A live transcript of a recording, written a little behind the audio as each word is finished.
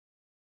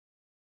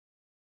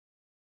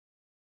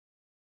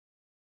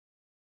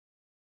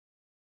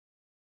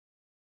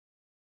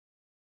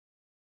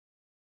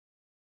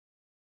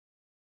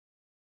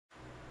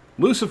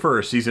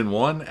Lucifer Season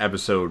 1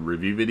 episode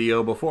review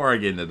video. Before I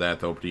get into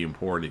that, though, pretty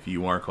important, if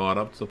you aren't caught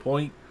up to the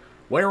point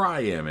where I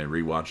am in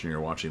rewatching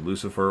or watching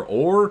Lucifer,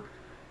 or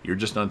you're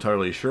just not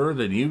entirely sure,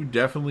 then you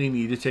definitely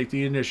need to take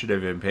the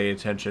initiative and pay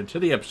attention to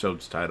the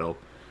episode's title,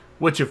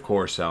 which of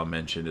course I'll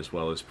mention as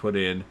well as put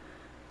in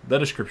the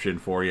description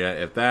for you.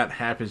 If that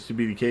happens to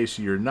be the case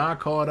and you're not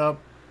caught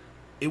up,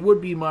 it would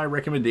be my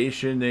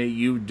recommendation that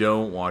you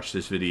don't watch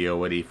this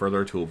video any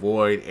further to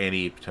avoid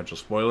any potential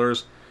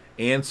spoilers.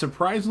 And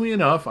surprisingly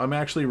enough, I'm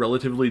actually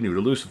relatively new to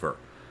Lucifer.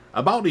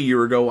 About a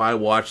year ago, I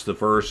watched the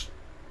first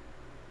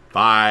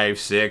 5,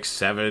 6,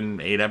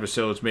 7, 8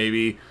 episodes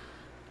maybe.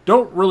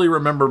 Don't really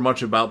remember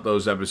much about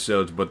those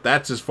episodes, but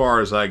that's as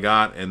far as I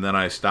got, and then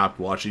I stopped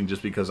watching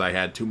just because I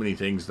had too many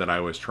things that I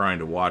was trying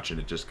to watch, and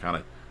it just kind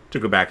of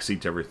took a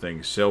backseat to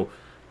everything. So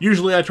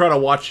usually I try to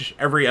watch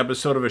every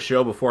episode of a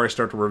show before I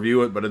start to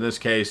review it, but in this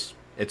case,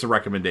 it's a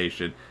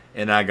recommendation,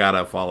 and I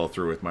gotta follow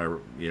through with my,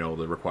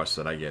 the requests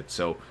that I get.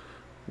 So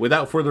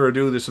without further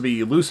ado, this will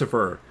be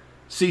Lucifer,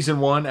 Season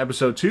 1,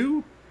 Episode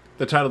 2.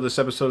 The title of this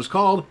episode is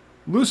called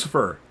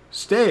Lucifer,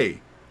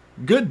 Stay,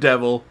 Good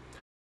Devil.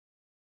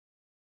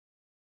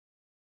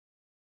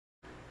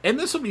 And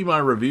this will be my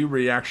review,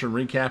 reaction,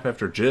 recap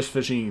after just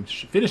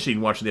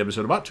finishing watching the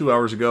episode about 2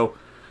 hours ago.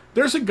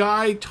 There's a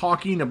guy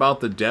talking about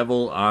the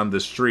devil on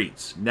the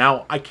streets.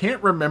 Now, I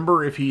can't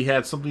remember if he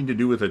had something to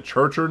do with a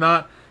church or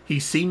not. He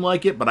seemed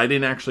like it, but I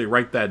didn't actually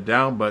write that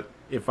down. But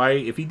if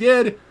he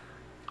did,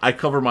 I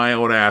cover my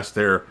own ass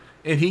there.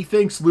 And he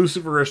thinks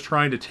Lucifer is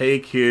trying to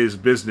take his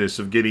business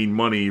of getting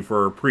money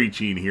for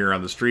preaching here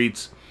on the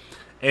streets.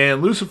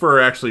 And Lucifer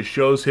actually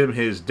shows him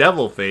his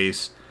devil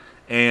face,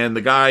 and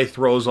the guy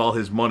throws all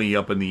his money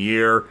up in the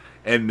air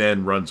and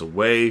then runs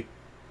away.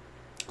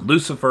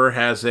 Lucifer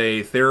has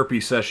a therapy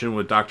session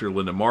with Dr.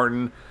 Linda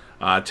Martin,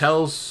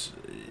 tells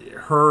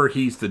her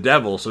he's the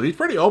devil, so he's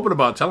pretty open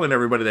about telling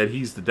everybody that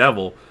he's the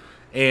devil,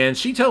 and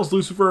she tells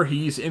Lucifer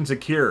he's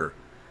insecure,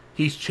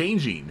 he's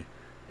changing,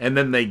 and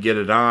then they get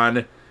it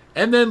on,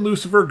 and then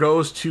Lucifer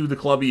goes to the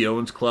club he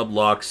owns, Club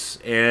Lux,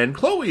 and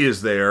Chloe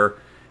is there,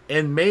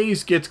 and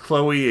Maze gets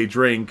Chloe a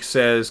drink,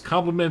 says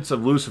compliments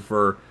of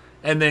Lucifer,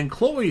 and then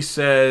Chloe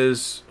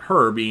says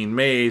her, being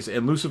Maze,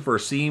 and Lucifer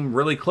seem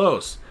really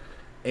close,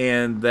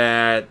 and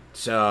that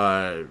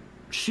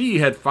she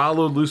had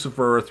followed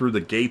Lucifer through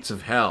the gates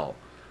of hell.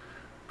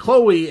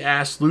 Chloe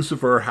asks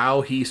Lucifer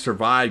how he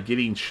survived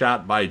getting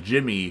shot by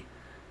Jimmy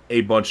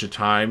a bunch of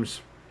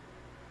times,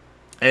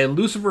 and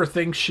Lucifer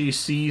thinks she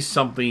sees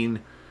something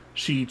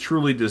she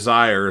truly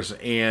desires,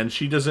 and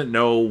she doesn't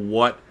know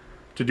what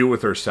to do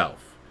with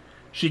herself.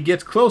 She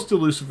gets close to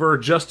Lucifer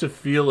just to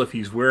feel if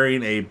he's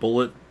wearing a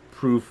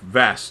bulletproof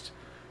vest,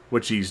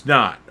 which he's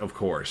not, of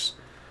course.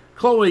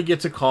 Chloe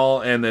gets a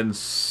call and then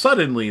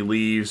suddenly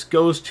leaves,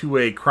 goes to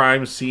a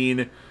crime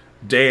scene.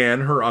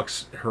 Dan, her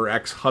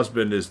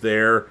ex-husband, is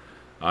there.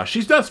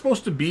 She's not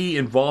supposed to be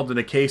involved in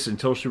a case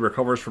until she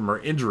recovers from her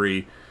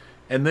injury.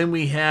 And then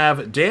we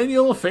have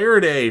Daniel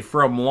Faraday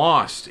from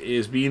Lost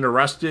is being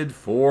arrested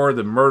for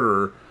the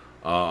murder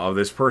of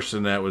this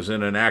person that was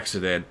in an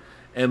accident.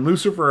 And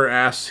Lucifer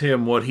asks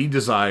him what he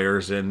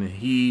desires, and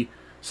he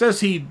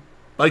says he'd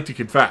like to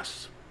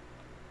confess.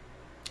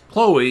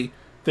 Chloe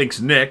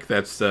thinks Nick,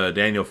 that's the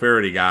Daniel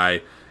Faraday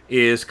guy,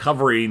 is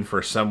covering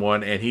for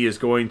someone, and he is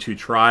going to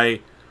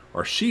try,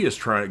 or she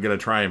is going to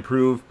try and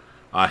prove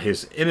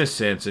his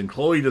innocence, and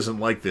Chloe doesn't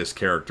like this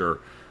character.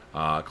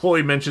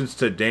 Chloe mentions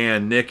to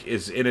Dan Nick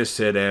is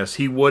innocent as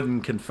he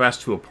wouldn't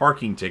confess to a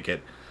parking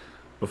ticket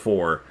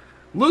before.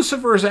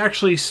 Lucifer is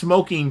actually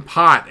smoking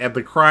pot at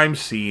the crime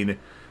scene,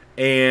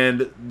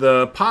 and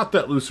the pot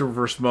that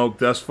Lucifer smoked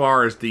thus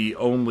far is the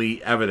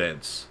only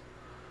evidence.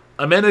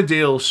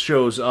 Amenadiel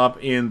shows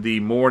up in the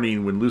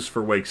morning when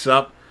Lucifer wakes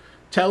up,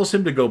 tells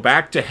him to go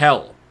back to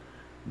hell.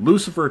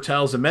 Lucifer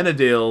tells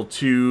Amenadiel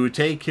to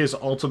take his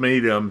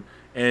ultimatum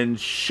and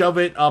shove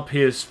it up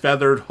his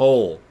feathered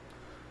hole.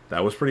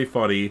 That was pretty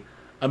funny.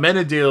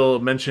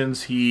 Amenadiel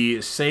mentions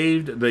he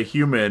saved the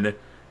human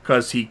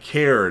because he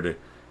cared.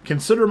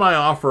 Consider my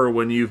offer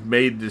when you've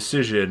made a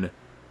decision,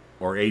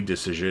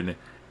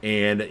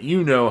 and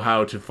you know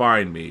how to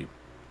find me.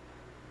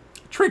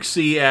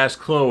 Trixie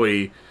asks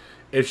Chloe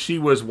if she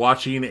was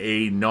watching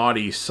a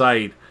naughty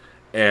sight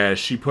as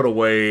she put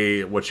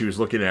away what she was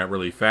looking at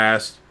really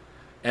fast.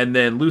 And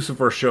then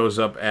Lucifer shows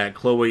up at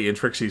Chloe and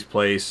Trixie's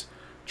place.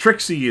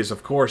 Trixie is,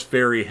 of course,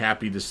 very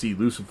happy to see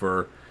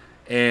Lucifer.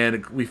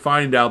 And we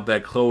find out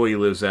that Chloe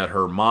lives at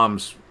her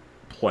mom's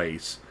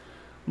place.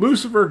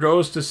 Lucifer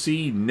goes to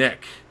see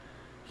Nick.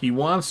 He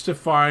wants to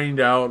find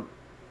out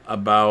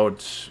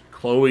about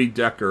Chloe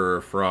Decker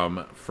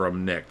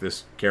from Nick.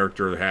 This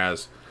character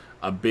has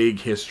a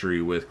big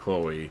history with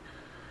Chloe.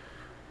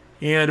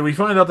 And we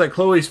find out that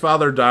Chloe's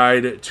father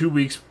died 2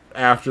 weeks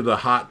after the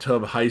Hot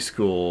Tub High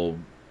School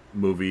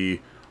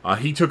movie.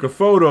 He took a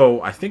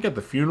photo, I think at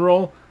the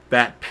funeral,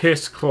 that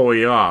pissed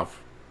Chloe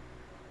off.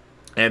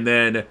 And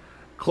then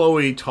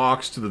Chloe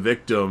talks to the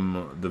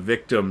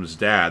victim's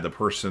dad, the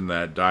person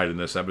that died in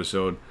this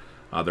episode.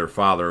 Their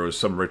father was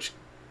some rich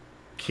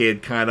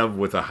kid kind of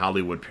with a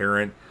Hollywood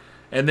parent.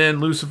 And then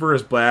Lucifer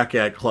is back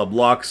at Club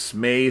Lux.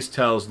 Maze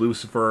tells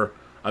Lucifer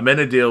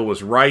Amenadiel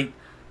was right.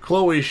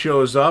 Chloe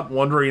shows up,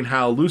 wondering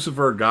how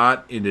Lucifer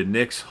got into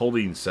Nick's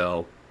holding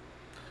cell.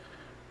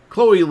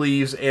 Chloe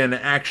leaves and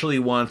actually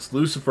wants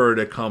Lucifer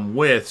to come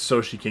with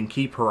so she can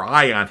keep her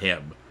eye on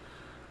him.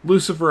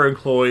 Lucifer and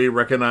Chloe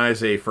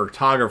recognize a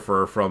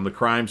photographer from the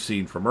crime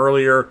scene from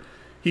earlier.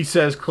 He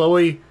says,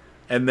 Chloe,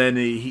 and then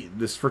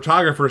this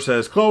photographer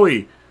says,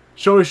 Chloe,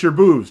 show us your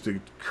boobs, to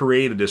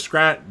create a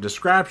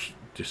distraction,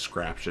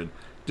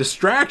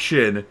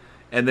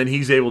 and then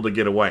he's able to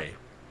get away.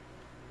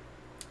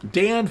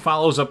 Dan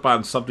follows up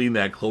on something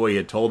that Chloe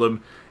had told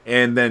him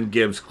and then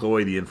gives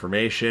Chloe the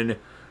information.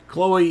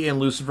 Chloe and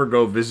Lucifer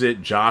go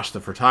visit Josh, the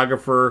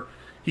photographer.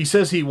 He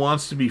says he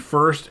wants to be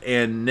first,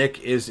 and Nick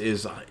is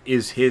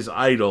his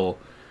idol.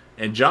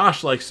 And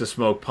Josh likes to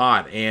smoke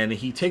pot, and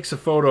he takes a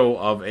photo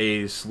of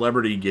a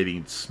celebrity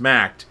getting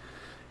smacked,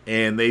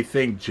 and they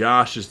think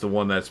Josh is the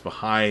one that's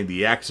behind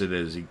the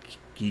accident.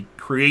 He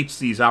creates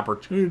these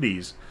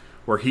opportunities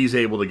where he's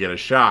able to get a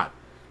shot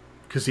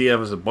because he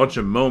has a bunch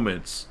of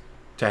moments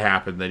to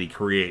happen that he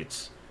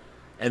creates.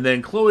 And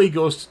then Chloe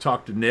goes to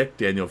talk to Nick,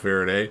 Daniel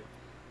Faraday,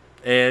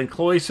 and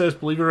Chloe says,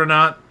 believe it or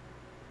not,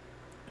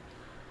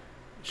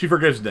 she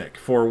forgives Nick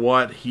for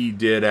what he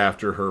did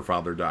after her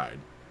father died.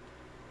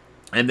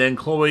 And then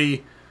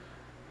Chloe,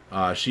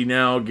 she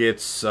now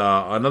gets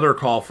another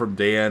call from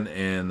Dan,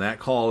 and that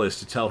call is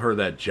to tell her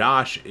that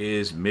Josh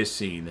is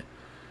missing.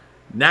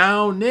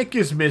 Now Nick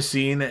is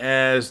missing,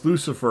 as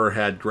Lucifer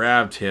had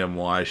grabbed him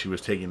while she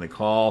was taking the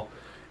call.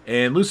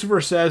 And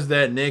Lucifer says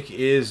that Nick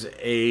is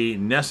a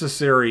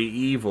necessary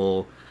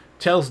evil,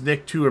 tells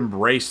Nick to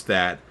embrace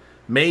that.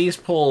 Maze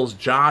pulls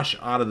Josh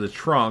out of the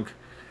trunk,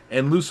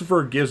 and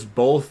Lucifer gives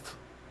both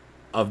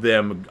of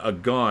them a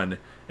gun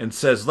and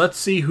says, let's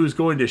see who's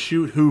going to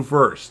shoot who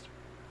first.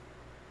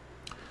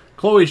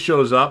 Chloe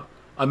shows up,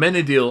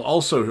 Amenadiel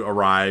also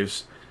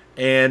arrives,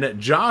 and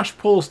Josh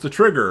pulls the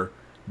trigger,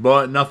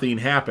 but nothing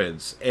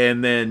happens.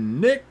 And then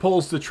Nick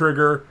pulls the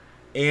trigger,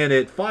 and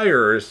it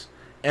fires,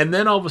 and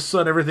then all of a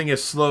sudden everything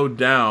is slowed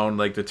down,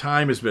 like the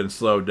time has been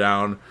slowed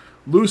down.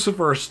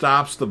 Lucifer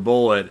stops the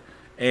bullet,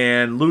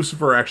 and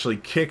Lucifer actually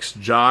kicks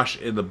Josh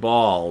in the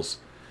balls,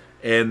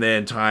 and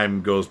then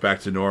time goes back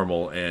to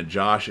normal, and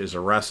Josh is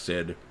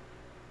arrested.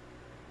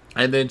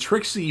 And then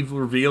Trixie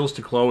reveals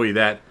to Chloe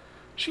that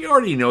she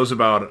already knows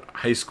about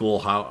high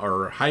school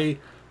high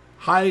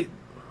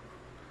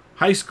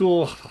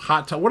school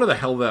hot tub. What the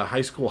hell, the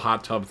high school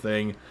hot tub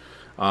thing?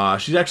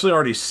 She's actually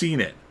already seen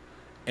it.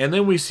 And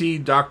then we see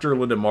Dr.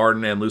 Linda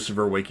Martin and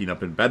Lucifer waking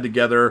up in bed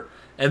together.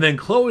 And then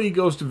Chloe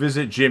goes to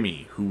visit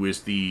Jimmy, who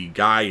is the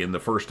guy in the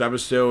first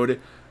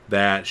episode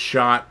that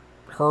shot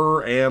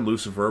her and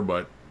Lucifer,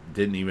 but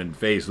didn't even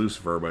phase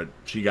Lucifer, but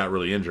she got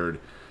really injured.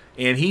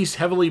 And he's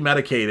heavily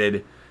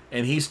medicated,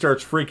 and he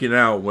starts freaking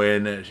out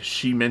when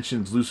she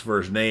mentions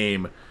Lucifer's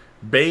name,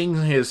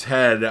 bangs his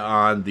head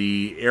on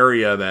the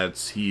area that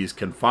he's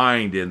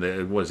confined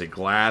in, was it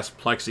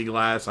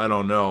plexiglass, I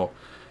don't know,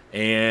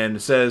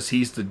 and says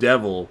he's the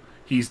devil,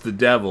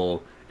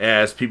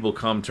 as people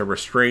come to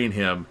restrain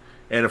him.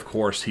 And of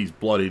course, he's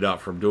bloodied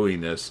up from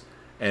doing this,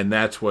 and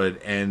that's what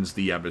ends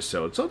the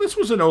episode. So this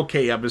was an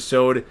okay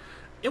episode.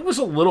 It was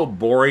a little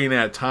boring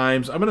at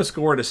times. I'm going to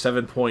score it a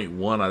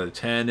 7.1 out of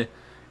 10.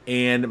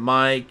 And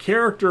my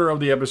character of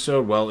the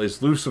episode, well,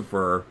 is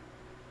Lucifer.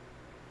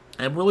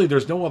 And really,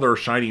 there's no other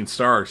shining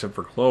star except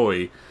for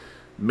Chloe.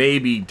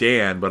 Maybe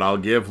Dan, but I'll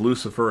give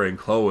Lucifer and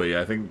Chloe.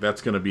 I think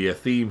that's going to be a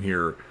theme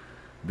here,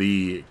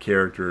 the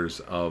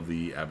characters of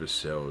the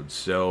episode.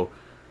 So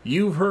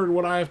you've heard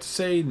what I have to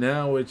say.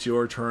 Now it's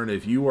your turn.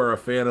 If you are a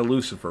fan of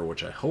Lucifer,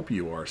 which I hope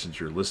you are since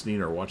you're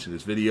listening or watching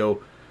this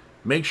video,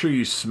 make sure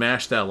you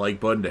smash that like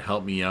button to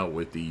help me out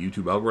with the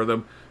YouTube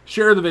algorithm.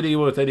 Share the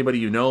video with anybody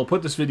you know.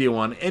 Put this video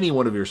on any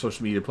one of your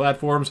social media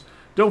platforms.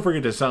 Don't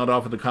forget to sound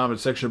off in the comment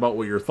section about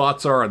what your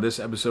thoughts are on this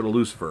episode of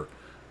Lucifer.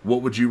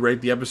 What would you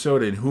rate the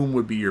episode, and whom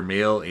would be your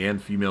male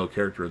and female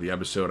character of the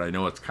episode? I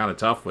know it's kind of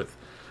tough with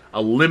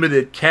a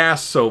limited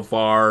cast so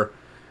far.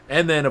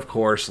 And then, of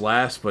course,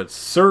 last but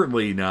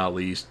certainly not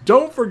least,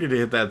 don't forget to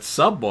hit that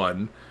sub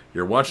button.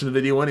 You're watching the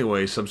video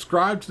anyway.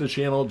 Subscribe to the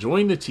channel,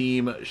 join the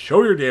team,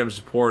 show your damn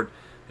support,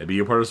 and be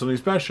a part of something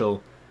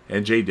special.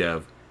 And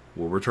JDev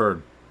will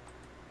return.